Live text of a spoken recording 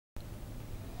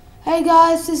Hey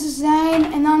guys, this is Zane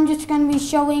and I'm just going to be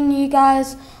showing you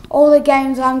guys all the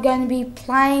games I'm going to be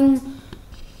playing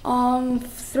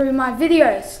through my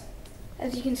videos.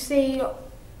 As you can see,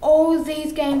 all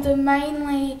these games are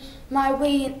mainly my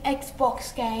Wii and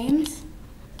Xbox games,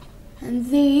 and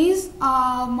these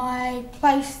are my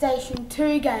PlayStation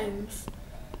 2 games,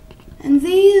 and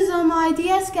these are my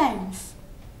DS games.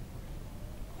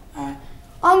 I'm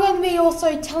going to be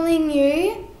also telling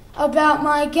you about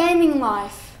my gaming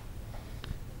life.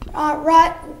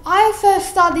 I first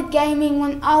started gaming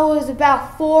when I was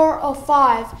about 4 or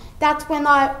 5. That's when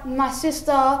my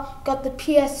sister got the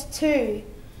PS2,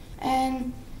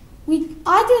 and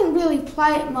I didn't really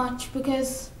play it much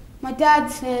because my dad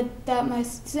said that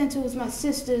since it was my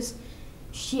sister's,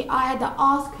 I had to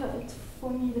ask her for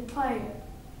me to play it.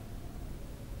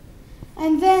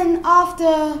 And then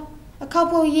after a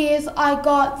couple of years, I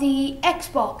got the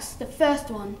Xbox, the first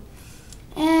one,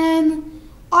 and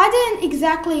I didn't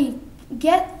exactly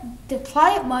get to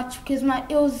play it much because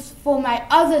it was for my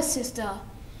other sister,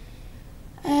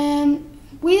 and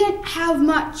we didn't have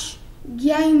much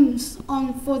games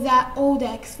on for that old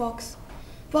Xbox.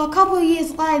 But a couple of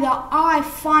years later, I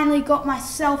finally got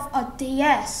myself a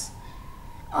DS.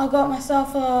 I got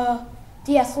myself a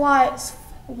DS Lite,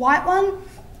 white one,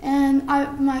 and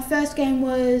my first game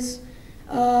was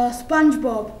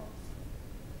SpongeBob,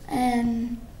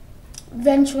 and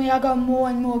eventually I got more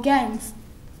and more games.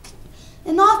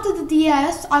 And after the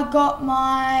DS, I got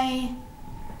my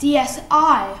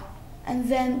DSi, and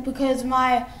then because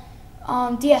my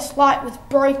DS Lite was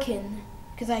broken,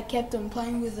 because I kept on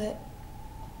playing with it.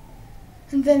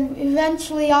 And then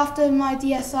eventually after my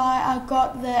DSi, I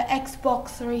got the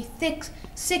Xbox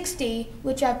 360,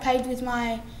 which I paid with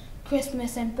my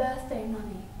Christmas and birthday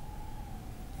money.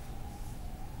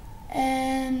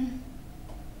 And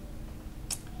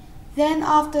then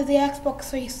after the Xbox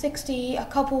 360, a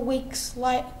couple weeks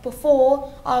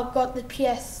before, I got the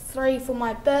PS3 for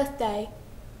my birthday.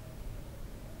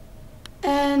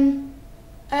 And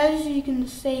as you can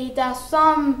see, there's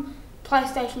some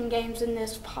PlayStation games in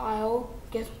this pile,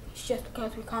 it's just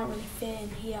because we can't really fit in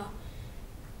here.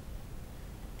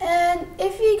 And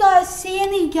if you guys see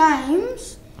any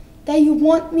games that you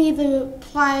want me to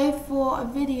play for a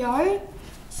video,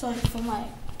 sorry for my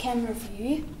camera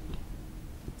view,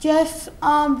 just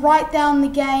write down the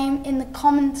game in the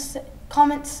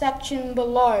comment section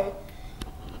below.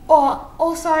 Or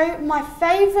also, my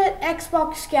favorite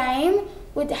Xbox game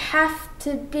would have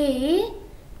to be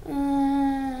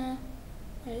where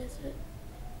is it?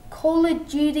 Call of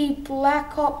Duty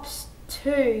Black Ops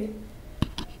 2.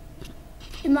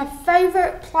 And my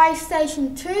favorite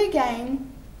PlayStation 2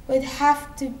 game would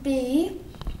have to be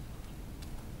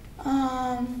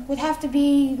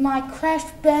my Crash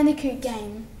Bandicoot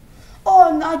game. Oh,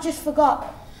 and I just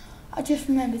forgot. I just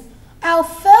remembered. Our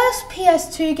first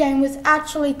PS2 game was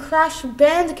actually Crash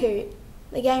Bandicoot,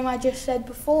 the game I just said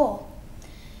before.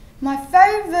 My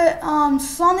favorite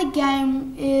Sonic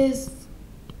game is,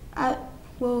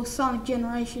 Sonic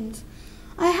Generations.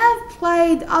 I have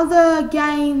played other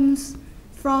games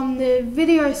from the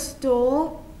video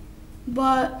store,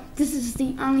 but this is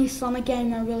the only Sonic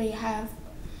game I really have.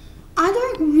 I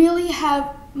don't really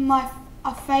have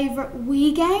a favorite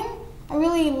Wii game. I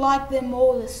really like them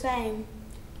all the same.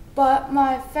 But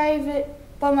my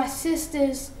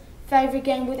sister's favorite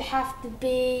game would have to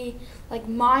be like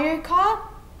Mario Kart.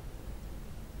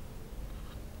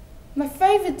 My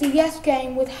favorite DS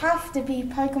game would have to be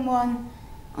Pokemon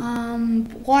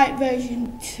White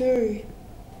version 2.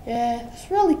 Yeah, it's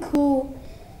really cool.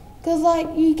 Because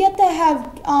you get to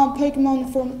have Pokemon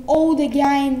from older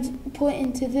games put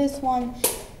into this one,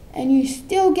 and you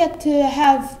still get to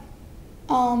have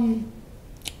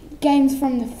games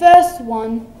from the first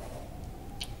one.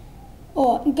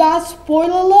 Oh, guys, spoiler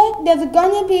alert, there's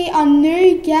going to be a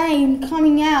new game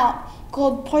coming out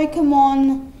called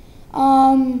Pokemon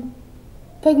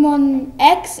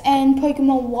X and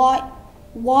Pokemon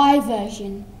Y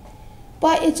version.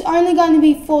 But it's only going to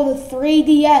be for the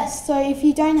 3DS, so if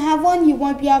you don't have one, you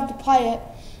won't be able to play it.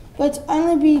 But it's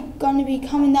only going to be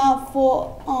coming out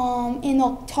for in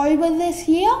October this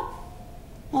year,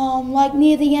 like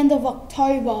near the end of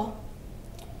October.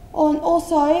 Oh, and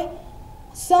also,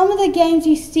 some of the games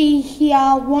you see here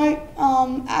I won't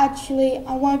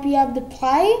be able to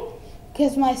play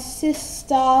because my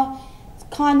sister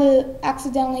kind of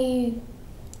accidentally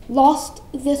lost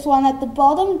this one at the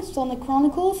bottom, Sonic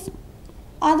Chronicles.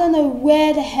 I don't know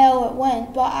where the hell it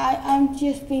went, but I've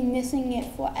just been missing it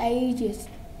for ages.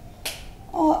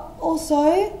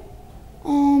 Also,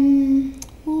 what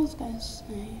was I going to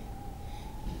say?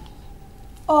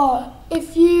 Oh,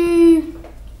 if you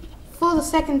the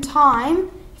second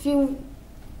time, if you,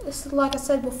 like I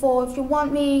said before, if you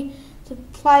want me to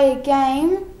play a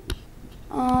game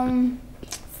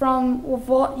from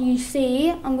what you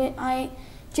see, I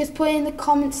just put it in the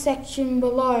comment section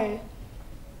below.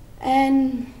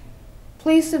 And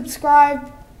please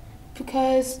subscribe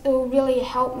because it will really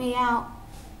help me out.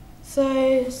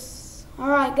 So,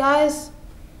 alright guys,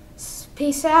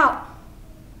 peace out.